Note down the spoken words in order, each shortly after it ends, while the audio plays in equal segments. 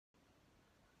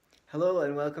Hello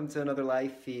and welcome to another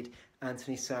live feed.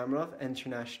 Antony Sammeroff,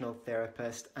 international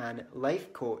therapist and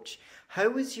life coach. How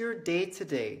was your day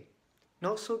today?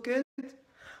 Not so good?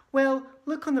 Well,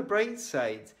 look on the bright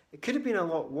side. It could have been a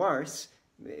lot worse.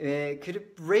 It could have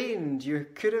rained. You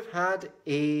could have had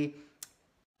a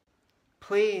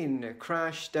plane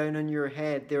crash down on your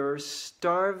head. There are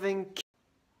starving kids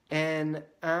in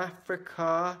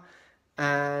Africa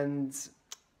and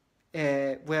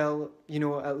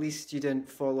at least you didn't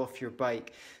fall off your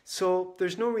bike. So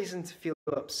there's no reason to feel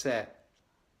upset.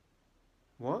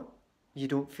 What? You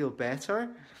don't feel better?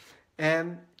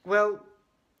 It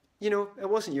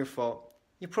wasn't your fault.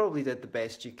 You probably did the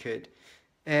best you could.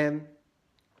 In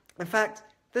fact,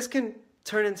 this can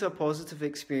turn into a positive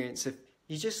experience if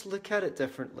you just look at it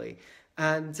differently.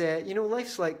 And,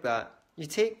 life's like that. You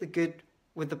take the good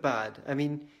with the bad. I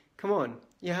mean, come on.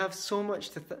 You have so much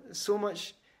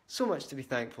to be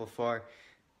thankful for.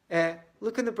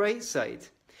 Look on the bright side.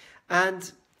 And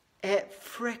it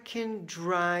frickin'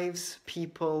 drives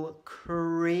people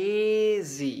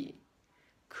crazy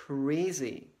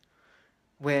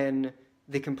when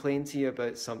they complain to you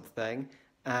about something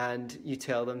and you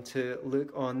tell them to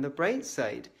look on the bright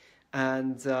side.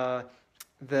 And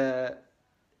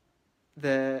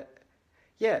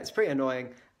it's pretty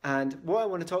annoying. And what I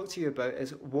want to talk to you about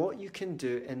is what you can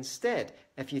do instead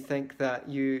if you think that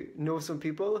you know some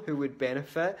people who would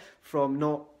benefit from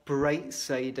not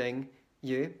bright-siding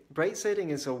you.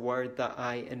 Bright-siding is a word that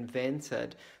I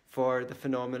invented for the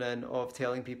phenomenon of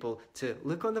telling people to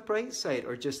look on the bright side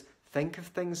or just think of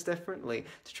things differently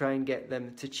to try and get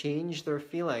them to change their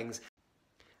feelings.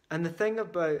 And the thing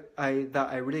that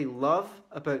I really love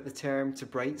about the term to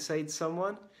bright-side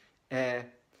someone,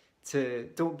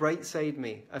 don't bright-side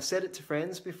me. I've said it to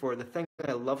friends before. The thing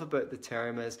I love about the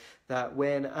term is that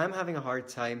when I'm having a hard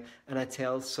time and I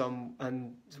tell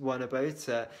someone about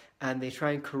it and they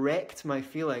try and correct my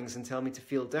feelings and tell me to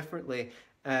feel differently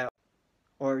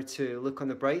or to look on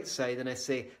the bright side, and I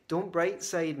say, don't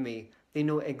bright-side me, they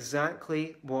know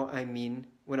exactly what I mean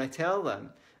when I tell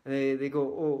them. They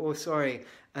go, oh, sorry.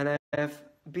 And I've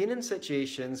been in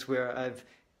situations where I've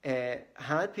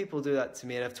had people do that to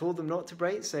me and I've told them not to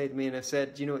brightside me and I've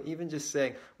said, even just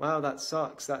saying, wow, that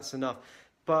sucks, that's enough.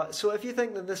 But so if you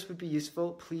think that this would be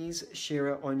useful, please share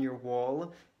it on your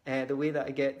wall. The way that I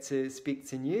get to speak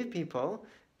to new people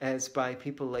is by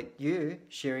people like you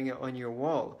sharing it on your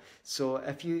wall. So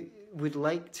if you would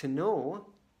like to know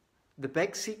the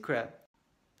big secret,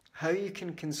 how you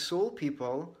can console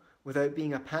people without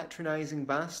being a patronizing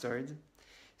bastard,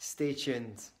 stay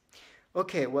tuned.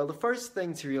 Okay, well, the first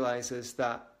thing to realize is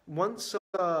that once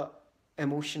an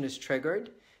emotion is triggered,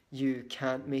 you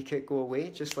can't make it go away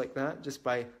just like that, just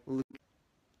by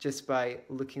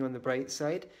looking on the bright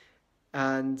side.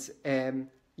 And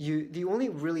the only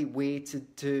really way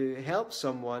to help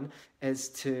someone is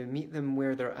to meet them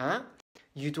where they're at.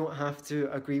 You don't have to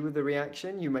agree with the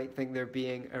reaction. You might think they're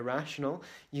being irrational.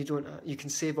 You can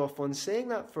save off on saying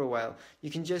that for a while. You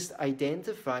can just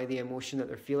identify the emotion that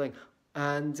they're feeling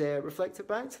and reflect it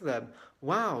back to them.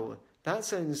 Wow, that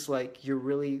sounds like you're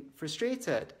really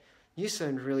frustrated. You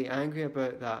sound really angry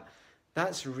about that.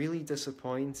 That's really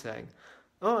disappointing.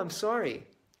 Oh, I'm sorry.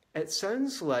 It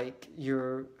sounds like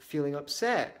you're feeling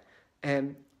upset.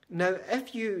 Now,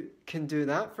 if you can do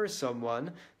that for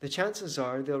someone, the chances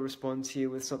are they'll respond to you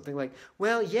with something like,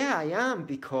 well, yeah, I am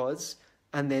because,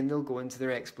 and then they'll go into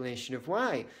their explanation of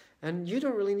why. And you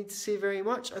don't really need to say very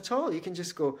much at all. You can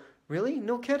just go, really?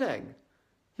 No kidding.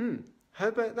 How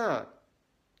about that?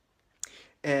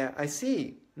 I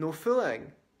see. No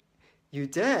fooling. You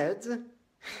did?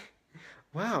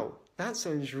 Wow, that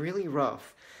sounds really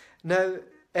rough. Now,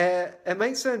 it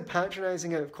might sound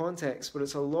patronizing out of context, but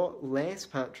it's a lot less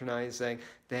patronizing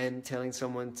than telling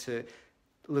someone to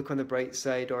look on the bright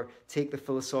side or take the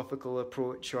philosophical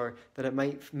approach, or that it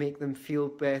might make them feel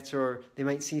better, or they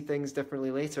might see things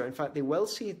differently later. In fact, they will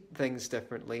see things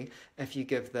differently if you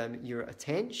give them your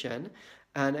attention.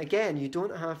 And again, you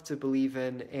don't have to believe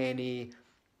in any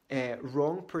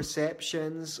wrong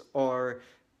perceptions or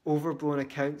overblown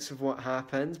accounts of what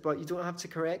happened, but you don't have to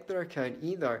correct their account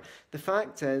either. The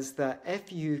fact is that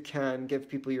if you can give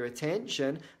people your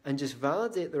attention and just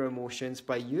validate their emotions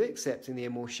by you accepting the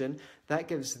emotion, that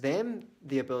gives them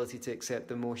the ability to accept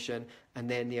the emotion, and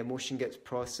then the emotion gets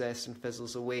processed and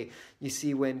fizzles away. You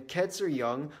see, when kids are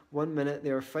young, 1 minute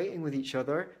they are fighting with each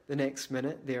other, the next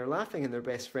minute they are laughing and they're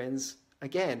best friends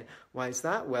again. Why is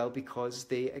that? Well, because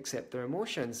they accept their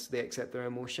emotions. They accept their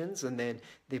emotions and then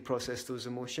they process those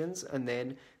emotions, and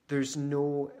then there's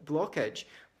no blockage.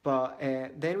 But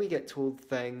then we get told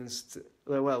things,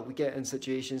 we get in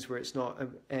situations where it's not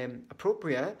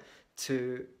appropriate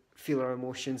to feel our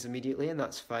emotions immediately, and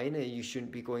that's fine. You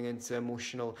shouldn't be going into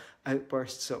emotional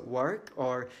outbursts at work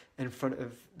or in front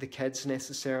of the kids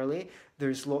necessarily.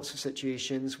 There's lots of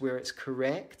situations where it's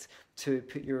correct to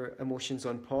put your emotions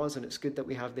on pause, and it's good that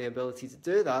we have the ability to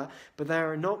do that, but they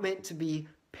are not meant to be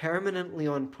permanently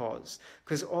on pause,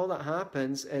 because all that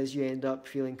happens is you end up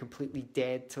feeling completely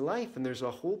dead to life. And there's a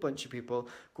whole bunch of people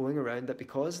going around that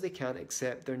because they can't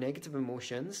accept their negative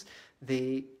emotions,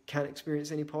 they can't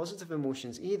experience any positive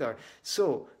emotions either.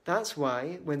 So that's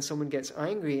why when someone gets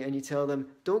angry and you tell them,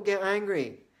 don't get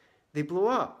angry, they blow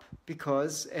up,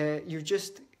 because you're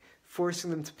just forcing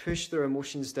them to push their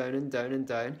emotions down and down and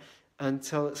down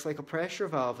until it's like a pressure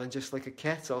valve, and just like a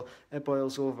kettle, it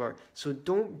boils over. So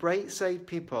don't brightside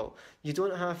people. You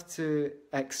don't have to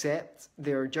accept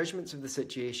their judgments of the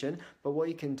situation, but what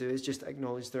you can do is just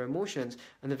acknowledge their emotions.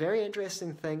 And the very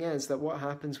interesting thing is that what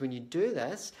happens when you do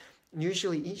this,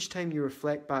 usually each time you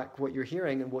reflect back what you're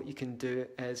hearing, and what you can do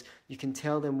is you can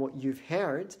tell them what you've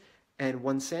heard in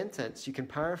one sentence. You can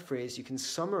paraphrase, you can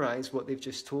summarize what they've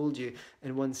just told you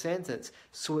in one sentence.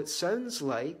 So it sounds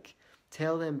like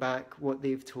tell them back what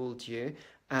they've told you,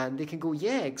 and they can go,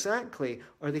 yeah, exactly.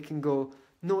 Or they can go,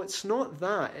 no, it's not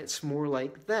that, it's more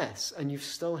like this. And you've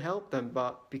still helped them,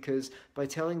 but because by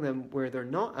telling them where they're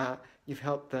not at, you've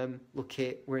helped them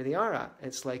locate where they are at.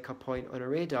 It's like a point on a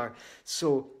radar.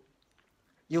 So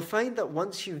you'll find that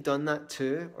once you've done that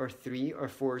 2 or 3 or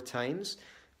 4 times,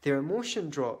 their emotion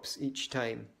drops each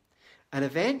time. And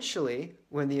eventually,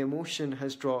 when the emotion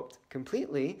has dropped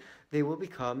completely, they will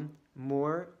become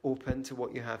more open to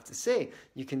what you have to say.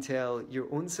 You can tell your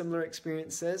own similar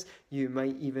experiences. You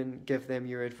might even give them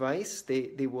your advice.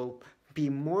 They will be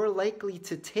more likely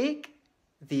to take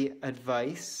the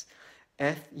advice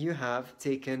if you have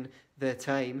taken the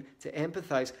time to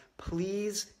empathize.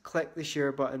 Please click the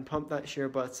share button, pump that share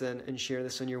button, and share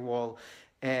this on your wall.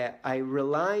 I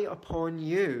rely upon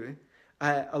you.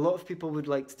 A lot of people would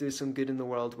like to do some good in the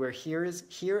world, where here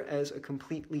is a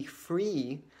completely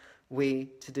free way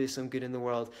to do some good in the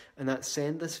world, and that's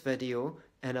send this video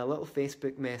in a little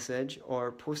Facebook message,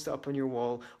 or post it up on your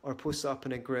wall, or post it up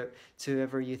in a group to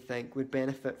whoever you think would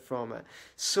benefit from it.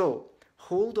 So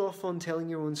hold off on telling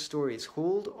your own stories.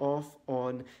 Hold off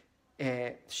on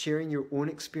sharing your own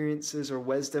experiences or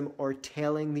wisdom, or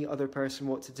telling the other person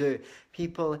what to do.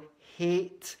 People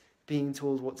hate being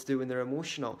told what to do when they're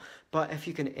emotional. But if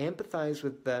you can empathize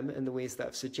with them in the ways that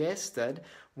I've suggested,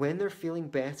 when they're feeling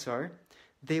better,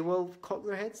 they will cock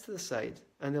their heads to the side,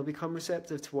 and they'll become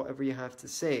receptive to whatever you have to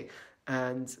say.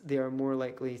 And they are more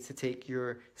likely to take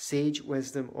your sage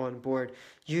wisdom on board.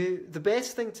 The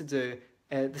best thing to do,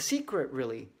 the secret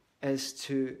really, is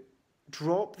to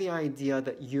drop the idea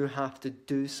that you have to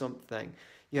do something.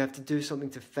 You have to do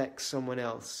something to fix someone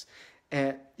else.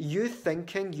 You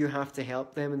thinking you have to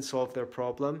help them and solve their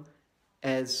problem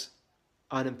is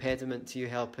an impediment to you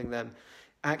helping them.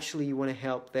 Actually, you want to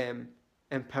help them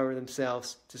empower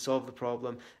themselves to solve the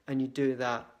problem, and you do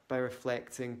that by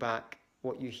reflecting back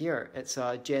what you hear. It's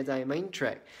a Jedi mind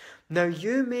trick. Now,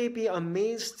 you may be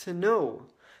amazed to know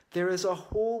there is a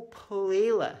whole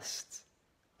playlist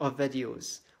of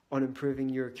videos on improving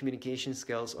your communication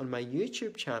skills on my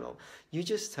YouTube channel. You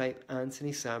just type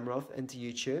Antony Sammeroff into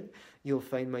YouTube, you'll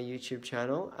find my YouTube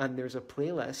channel, and there's a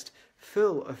playlist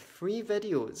full of free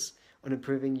videos on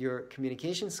improving your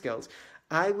communication skills.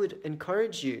 I would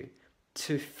encourage you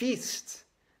to feast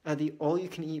at the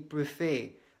all-you-can-eat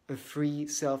buffet of free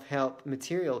self-help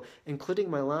material, including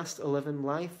my last 11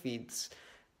 live feeds,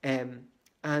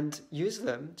 and use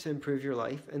them to improve your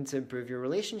life and to improve your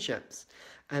relationships.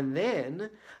 And then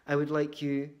I would like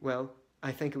you,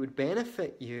 I think it would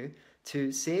benefit you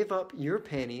to save up your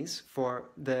pennies for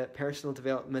the personal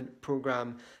development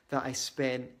program that I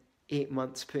spent 8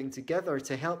 months putting together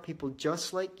to help people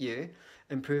just like you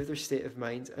improve their state of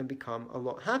mind and become a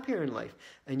lot happier in life.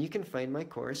 And you can find my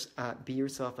course at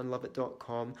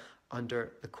beyourselfandloveit.com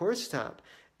under the course tab.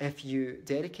 If you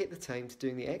dedicate the time to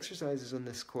doing the exercises on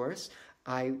this course,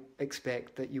 I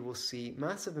expect that you will see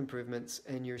massive improvements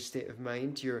in your state of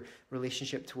mind, your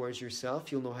relationship towards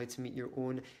yourself. You'll know how to meet your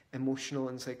own emotional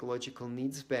and psychological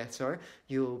needs better.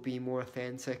 You'll be more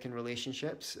authentic in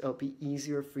relationships. It'll be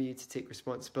easier for you to take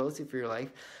responsibility for your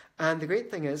life. And the great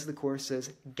thing is the course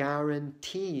is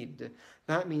guaranteed.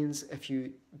 That means if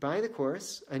you buy the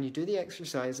course and you do the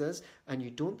exercises and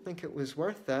you don't think it was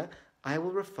worth it, I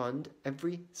will refund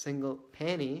every single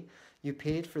penny you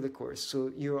paid for the course.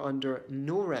 So you're under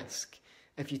no risk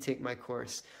if you take my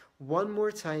course. One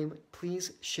more time,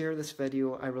 please share this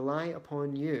video. I rely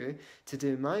upon you to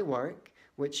do my work,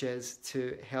 which is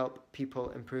to help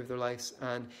people improve their lives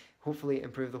and hopefully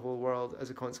improve the whole world as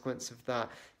a consequence of that.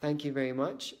 Thank you very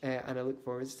much, and I look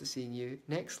forward to seeing you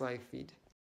next live feed.